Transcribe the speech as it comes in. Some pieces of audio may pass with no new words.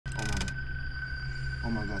Oh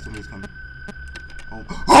my God, somebody's coming. Oh!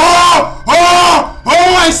 Oh! Oh!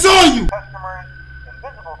 Oh! I saw you! Customers,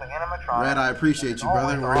 invisible to animatronics. Red, I appreciate you,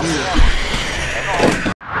 brother. We're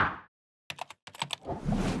here.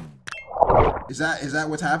 Is that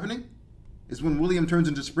what's happening? Is when William turns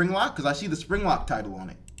into Springlock? Because I see the Springlock title on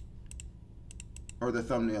it. Or the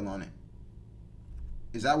thumbnail on it.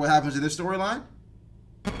 Is that what happens in this storyline?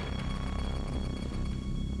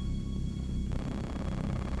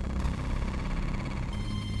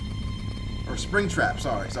 Or Springtrap,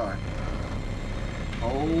 sorry.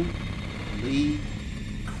 Holy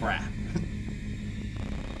crap.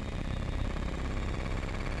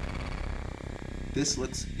 This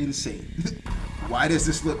looks insane. Why does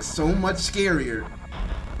this look so much scarier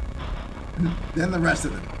than the rest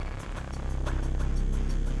of them?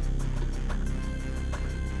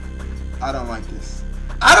 I don't like this.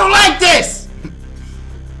 I don't like this!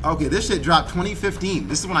 Okay, this shit dropped 2015.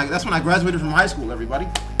 That's when I graduated from high school, everybody.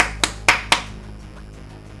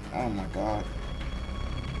 Oh my God.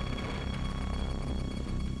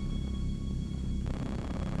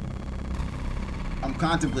 I'm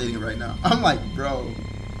contemplating it right now. I'm like, bro.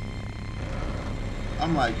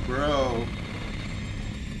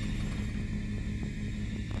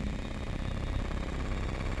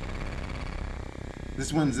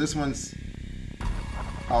 This one's.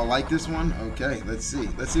 I'll like this one. Okay, let's see.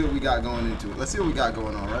 Let's see what we got going into it. Let's see what we got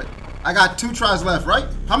going on, right? I got 2 tries left, right?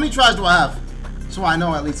 How many tries do I have? So I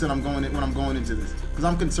know at least that when I'm going into this. Because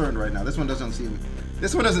I'm concerned right now. This one doesn't seem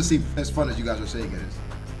as fun as you guys are saying it is.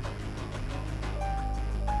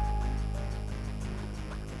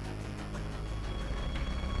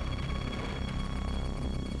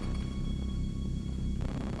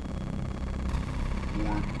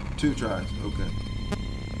 One, 2 tries, okay.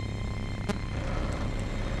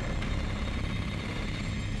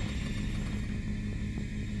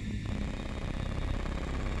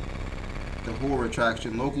 The horror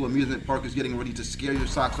attraction. Local amusement park is getting ready to scare your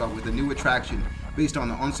socks off with a new attraction based on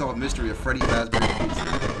the unsolved mystery of Freddy Fazbear's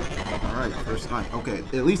Pizza. Alright, first night. Okay,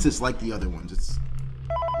 at least it's like the other ones. It's...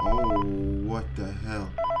 Oh, what the hell?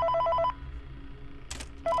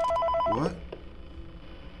 What?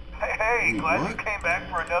 Hey, glad you came back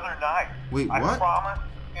for another night. Wait, what? I promise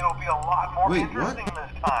it'll be a lot more interesting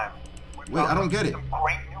this time. Wait, I don't get it. Some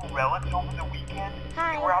great new relics over the weekend.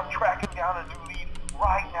 Hi. We're out tracking down a new lead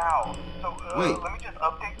right now. So Wait. let me just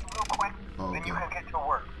update you real quick, Oh, then you God. can get to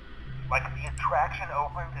work. Like the attraction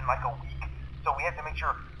opens in like a week, so we have to make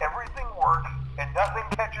sure everything works and nothing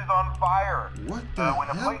catches on fire. What the When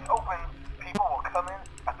the hell? place opens, people will come in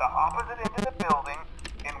at the opposite end of the building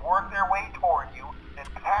and work their way toward you and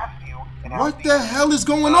past you. And What the hell is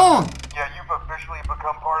going on? Yeah, you've officially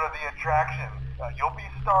become part of the attraction. You'll be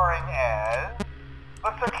starring as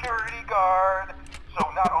the security guard. So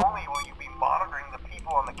not only will you be monitoring the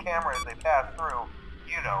people on the camera as they pass through,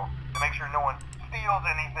 you know, to make sure no one steals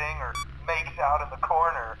anything or makes out in the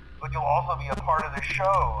corner, but you'll also be a part of the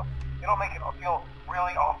show. It'll make it feel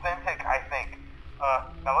really authentic, I think.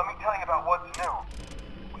 Now let me tell you about what's new.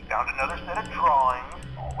 We found another set of drawings,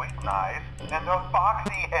 always nice, and a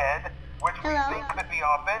foxy head, which we think could be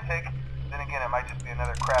authentic. Then again, it might just be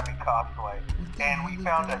another crappy cosplay. And we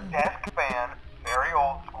found a desk fan, very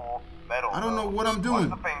old school, metal. I don't know what I'm doing.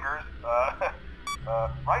 Watch the fingers.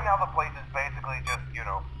 Right now the place is basically just, you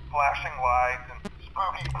know, flashing lights and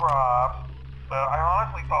spooky props. I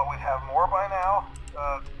honestly thought we'd have more by now.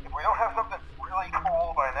 If we don't have something really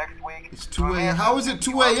cool by next week... It's 2 a.m. How is it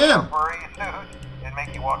 2 a.m.? ...furry suit and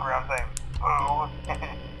make you walk around saying, boo.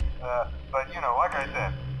 But, you know, like I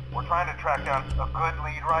said, we're trying to track down a good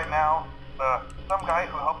lead right now. Some guy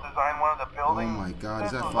who helped design one of the buildings. Oh my God,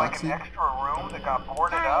 is that was Foxy? like an extra room that got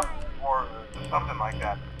boarded up, or something like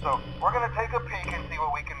that. So we're gonna take a peek and see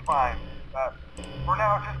what we can find. For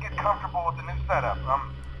now, just get comfortable with the new setup.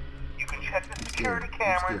 You can check the security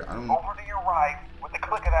cameras over to your right with the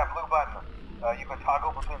click of that blue button. You can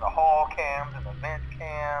toggle between the hall cams and the vent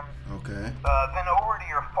cams. Okay. Then over to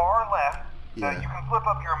your far left, you Yeah. can flip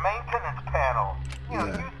up your maintenance panel. You know,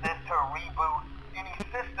 Yeah. use this to reboot any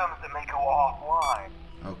systems that may go offline.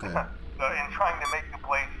 Okay. In trying to make the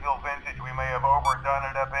place feel vintage, we may have overdone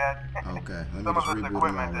it a bit. Okay, let me Some just of this reboot them all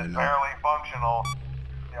equipment right is now. barely functional.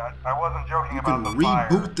 Yeah, I wasn't joking You about can the fire.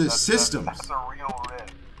 reboot the systems. That's a real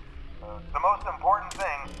risk. The most important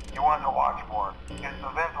thing you want to watch for is the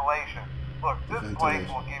ventilation. Look, this place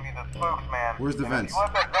will give you the spooks, man. Where's the vents? If you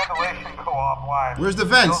let that ventilation go offline, Where's the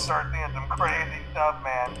vents? you'll start seeing some crazy stuff,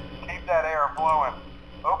 man. Keep that air flowing.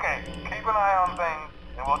 Okay, keep an eye on things,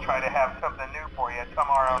 and we'll try to have something new for you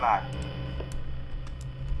tomorrow night.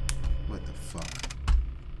 What the fuck?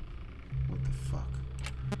 What the fuck?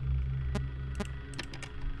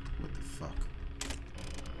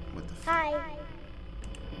 Hi.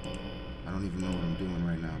 I don't even know what I'm doing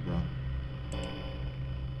right now, bro.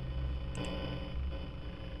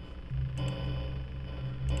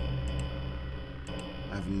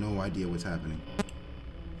 I have no idea what's happening.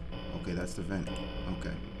 Okay, that's the vent.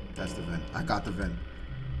 Okay, that's the vent. I got the vent.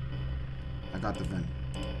 I got the vent.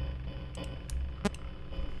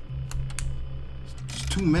 There's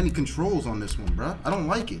too many controls on this one, bruh. I don't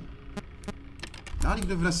like it. Not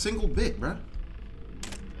even a single bit, bruh.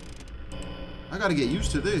 I gotta get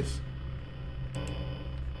used to this.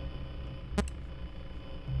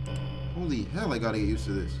 Holy hell, I gotta get used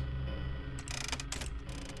to this.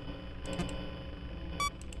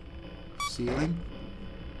 Ceiling.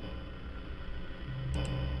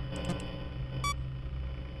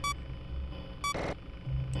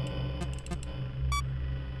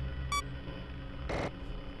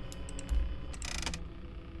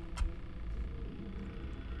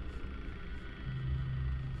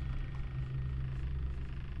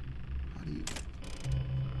 How do you...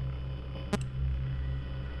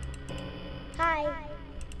 Hi.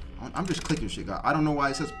 I'm just clicking shit, guys. I don't know why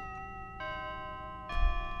it says...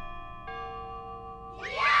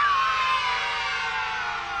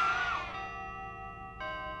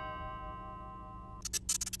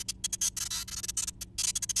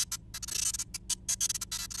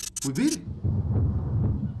 We beat it.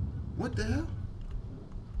 What the hell?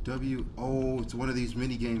 Oh, it's one of these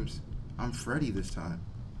mini games. I'm Freddy this time.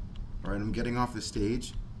 All right, I'm getting off the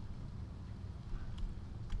stage.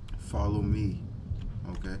 Follow me.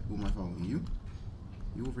 Okay, who am I following? You?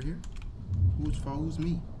 You over here? Who follows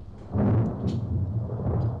me?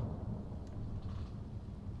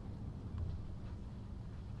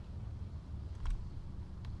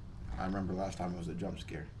 I remember last time it was a jump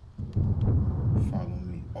scare. Follow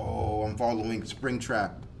me. Oh, I'm following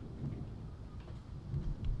Springtrap.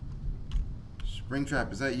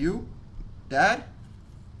 Springtrap, is that you? Dad?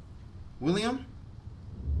 William?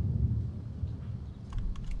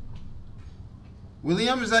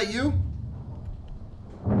 William, is that you?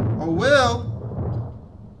 Oh, Will?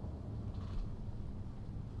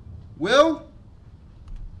 Will?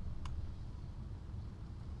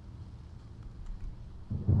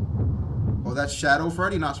 Oh, that's Shadow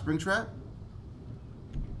Freddy, not Springtrap?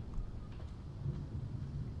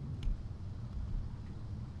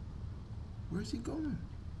 Where's he going?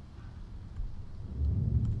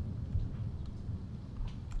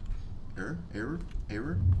 Error.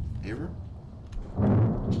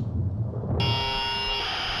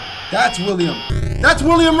 That's William. That's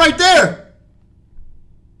William right there.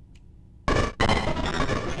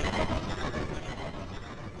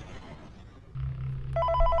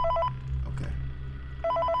 Okay.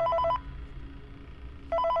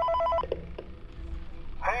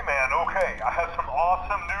 Hey man, okay, I have some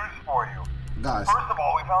awesome news for you. Guys. First of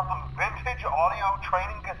all, we found some vintage audio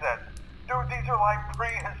training cassettes. Dude, these are like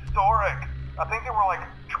prehistoric. I think they were like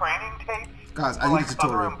training tapes. Guys, I for, need like, a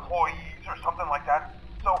tutorial. other employees or something like that.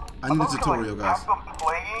 So I need a those tutorial, can, like, guys. have them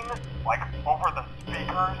playing like over the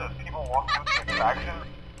speakers as people walk through the attraction.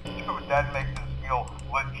 Dude, that makes us feel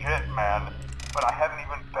legit, man. But I have an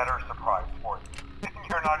even better surprise for you.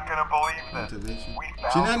 You're not gonna believe this. Motivation. We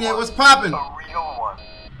found Shenania, one, what's poppin'? a real one.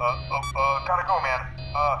 Gotta go, man.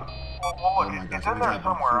 Well, Oh look, my God, it's in something's there happening.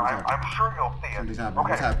 somewhere. Something's I'm sure you'll see it. Something's happening.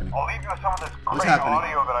 Okay, What's happening? I'll leave you with some of this What's great happening?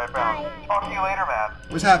 audio that I found. Hi. Talk to you later, man.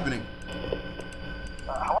 What's happening?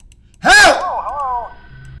 Hello? Help! Hello?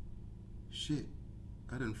 Shit.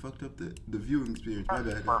 I done fucked up the viewing experience. My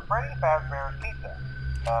bad. For Freddy Fazbear's Pizza.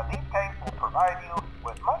 These tapes will provide you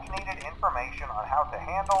with much needed information on how to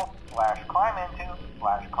handle / climb into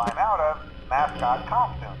 / climb out of mascot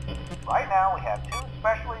costumes. Right now we have 2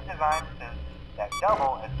 specially designed suits that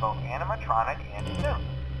double as both animatronic and suit.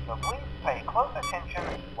 So please pay close attention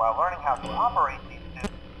while learning how to operate these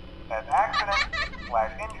suits, as accidents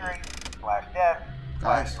 / injuries / death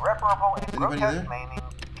Guys, / irreparable and anybody grotesque there? maiming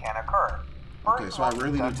can occur. Okay, so I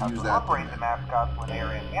really need to use that operate thing the then. mascots when they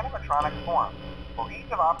are in animatronic form. For ease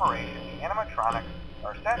of operation, the animatronics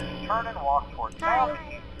are set to turn and walk towards sound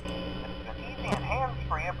cues. This is an easy and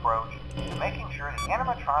hands-free approach to making sure the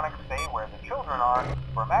animatronics stay where the children are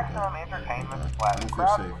for maximum entertainment /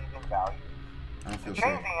 crowd-pleasing value. I don't To feel change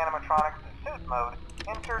safe. the animatronics to suit mode,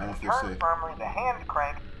 insert I don't and feel turn safe. firmly the hand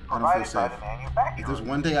crank I don't feel provided by safe. the manufacturer. If there's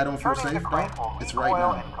one day I don't feel Turning the safe, crank bro, will it's right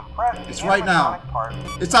recoil now. and compress the It's right now. animatronic parts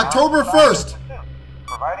It's down October the sides 1st. of the suit,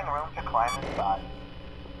 providing room to climb inside.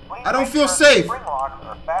 Please I don't make feel sure safe. The spring locks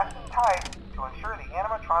are fastened tight to ensure the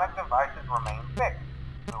animatronic devices remain fixed.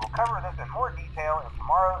 We will cover this in more detail in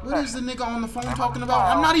tomorrow's What is the session. nigga on the phone talking about?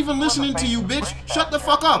 I'm not even listening to you, bitch. Shut the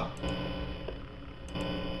fuck up.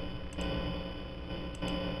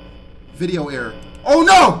 Video error. Oh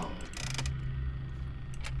no!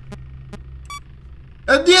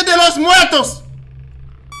 El Día de los Muertos!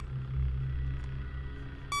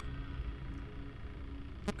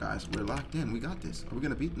 Guys, we're locked in. We got this. Are we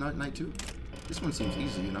gonna beat night 2? This one seems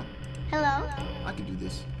easy, you know? Hello? I can do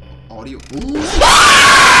this. Audio.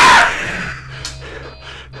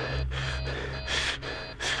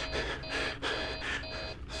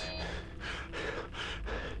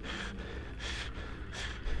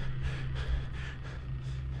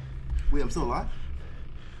 Wait, I'm still alive?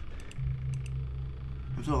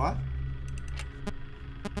 I'm still alive?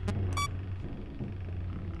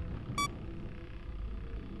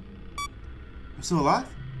 I'm still alive?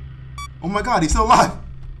 Oh my god, he's still alive!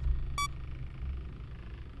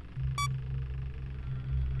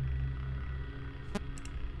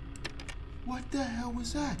 What the hell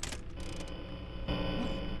was that?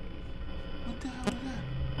 What the hell was that?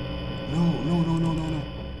 No, no, no, no, no, no.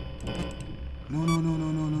 No, no, no,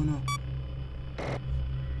 no, no, no, no.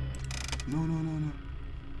 No, no, no, no.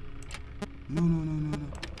 No, no, no, no, no.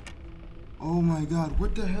 Oh my god,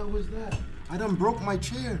 what the hell was that? I done broke my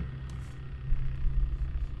chair.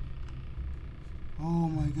 Oh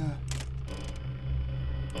my god.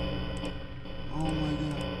 Oh my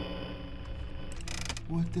god.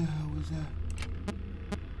 What the hell was that?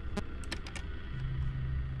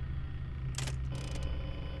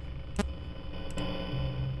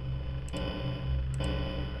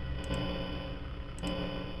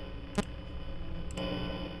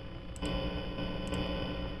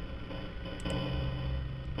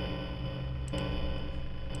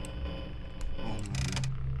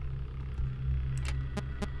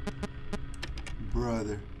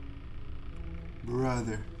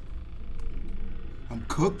 Brother. I'm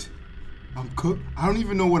cooked. I don't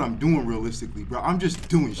even know what I'm doing realistically, bro. I'm just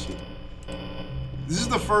doing shit. This is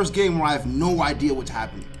the first game where I have no idea what's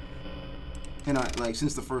happening. And like,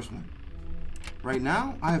 since the first one. Right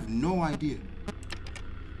now, I have no idea.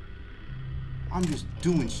 I'm just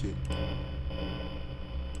doing shit.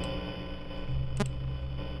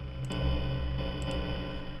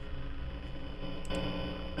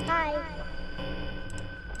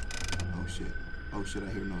 Oh shit,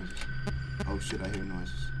 I hear noises. Oh shit, I hear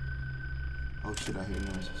noises. Oh shit, I hear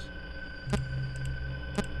noises.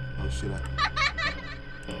 Oh shit, I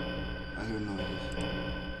hear noises.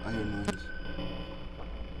 I hear noises.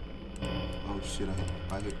 Oh shit,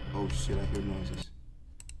 oh shit, I hear noises.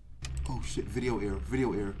 Oh shit, video error,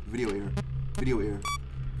 video error, video error, video error.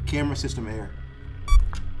 Camera system error.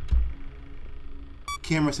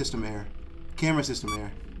 Camera system error. Camera system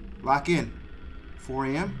error. Lock in. 4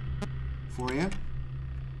 a.m. 4 a.m.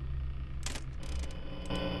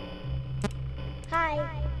 Hi.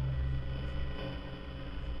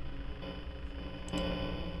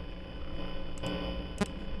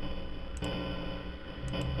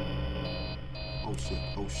 Oh shit,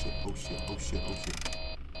 oh shit, oh shit, oh shit, oh shit.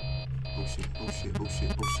 Oh shit, oh shit, oh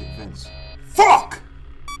shit, oh shit, vents. Fuck!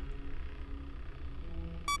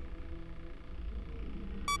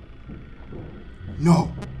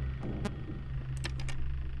 No!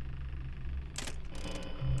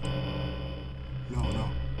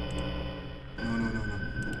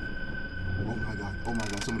 Oh my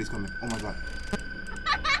god, somebody's coming. Oh my god.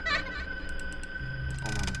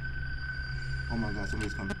 Oh my god,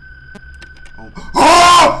 somebody's coming. Oh,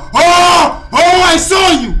 I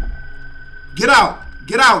saw you! Get out,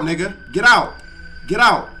 nigga. Get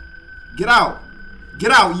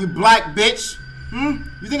out, you black bitch.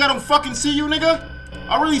 You think I don't fucking see you, nigga?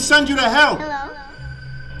 I'll really send you to hell. Hello?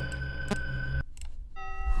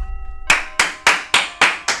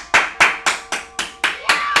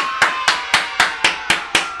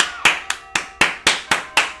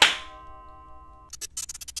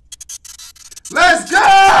 Let's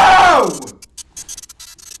go!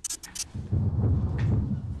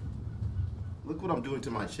 Look what I'm doing to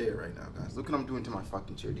my chair right now, guys. Look what I'm doing to my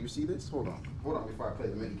fucking chair. Do you see this? Hold on before I play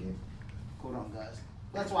the mini game. Hold on, guys.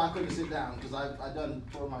 That's why I couldn't sit down, because I done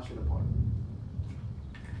tore my shit apart.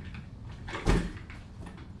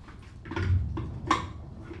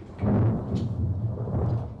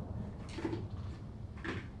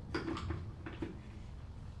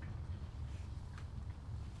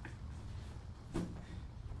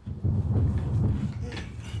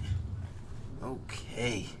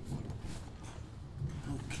 Okay.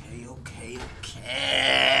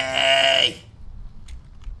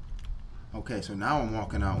 Okay, so now I'm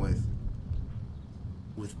walking out with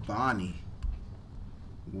Bonnie.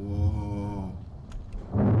 Whoa.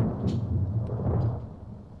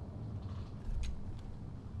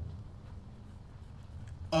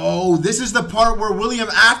 Oh, this is the part where William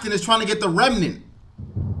Afton is trying to get the remnant.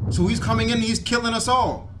 So he's coming in and he's killing us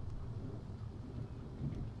all.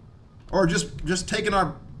 Or just taking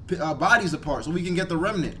our bodies apart so we can get the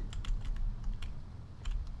remnant.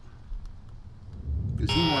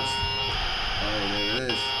 Because he wants... Oh, there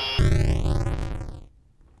it is.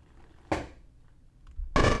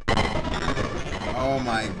 Oh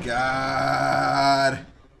my God.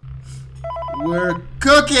 We're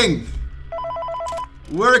cooking.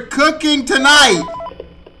 We're cooking tonight.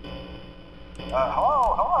 Hello.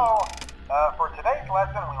 For today's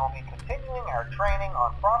lesson, we will be continuing our training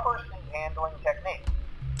on proper suit handling techniques.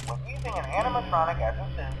 When using an animatronic as a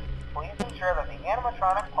suit, please ensure that the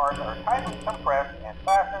animatronic parts are tightly compressed and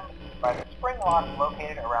fastened by the spring locks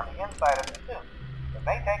located around the inside of the suit. It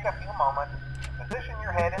may take a few moments to position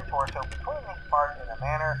your head and torso between these parts in a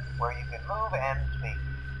manner where you can move and speak.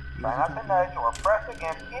 Try not to nudge or press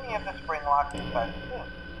against any of the spring locks inside the suit.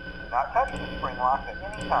 Do not touch the spring locks at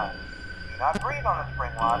any time. Do not breathe on the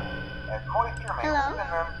spring locks, as moisture may loosen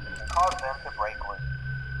them and cause them to break loose.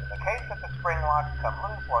 In the case that the spring locks come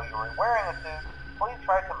loose while you are wearing a suit, please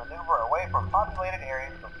try to maneuver away from populated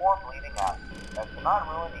areas before bleeding out. That does not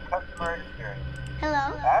ruin the customer experience.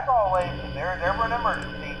 As always, if there is ever an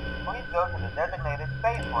emergency, please go to the designated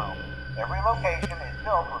safe room. Every location is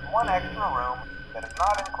built with one extra room that is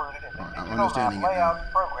not included in the digital map layouts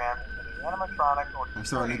programmed into the animatronics or I'm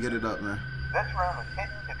starting to get it up, man. This room is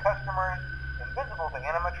hidden to customers, invisible to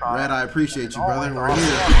animatronics. Red, I appreciate you, brother. We're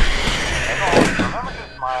here. As always, remember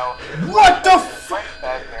to smile. What the f...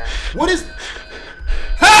 What is...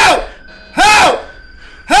 Help! Help!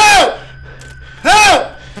 Help!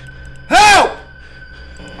 Help! Help!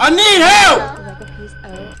 I need help! Recipes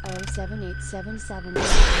 007877.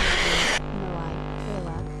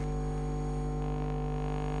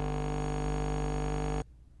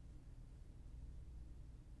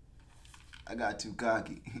 I got too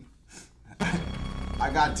cocky. I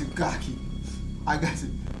got too cocky. I got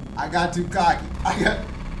too cocky.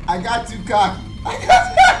 I got too cocky.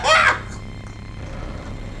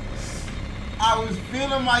 I was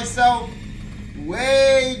feeling myself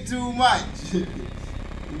way too much.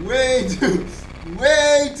 way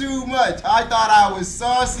too much. I thought I was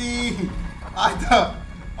saucy. I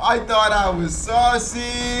thought I was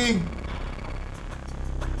saucy.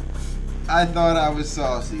 I thought I was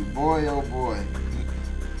saucy. Boy, oh boy.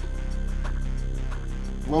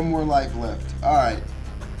 One more life left. Alright.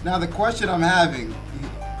 Now the question I'm having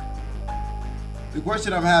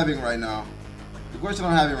right now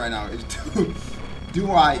is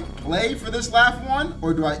do I play for this last one?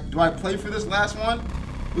 Or do I play for this last one?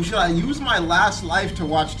 Or should I use my last life to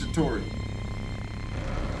watch tutorial?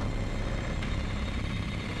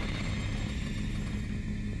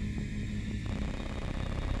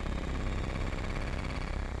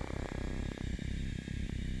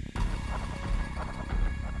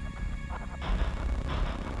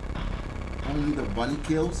 Only the bunny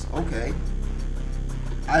kills? Okay.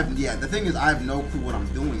 The thing is, I have no clue what I'm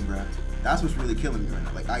doing, bruh. That's what's really killing me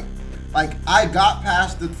right now. I got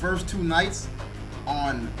past the first 2 nights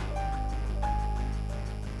on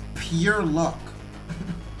pure luck.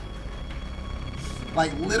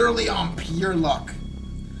 Like, literally on pure luck.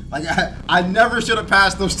 Like, I never should have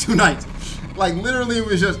passed those 2 nights. Like, literally,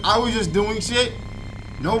 I was just doing shit.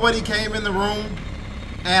 Nobody came in the room,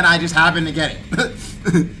 and I just happened to get it.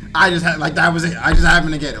 that was it. I just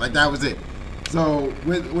happened to get it. Like, that was it. So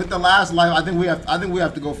with the last life, I think we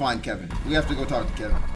have to go find Kevin. We have to go talk to Kevin.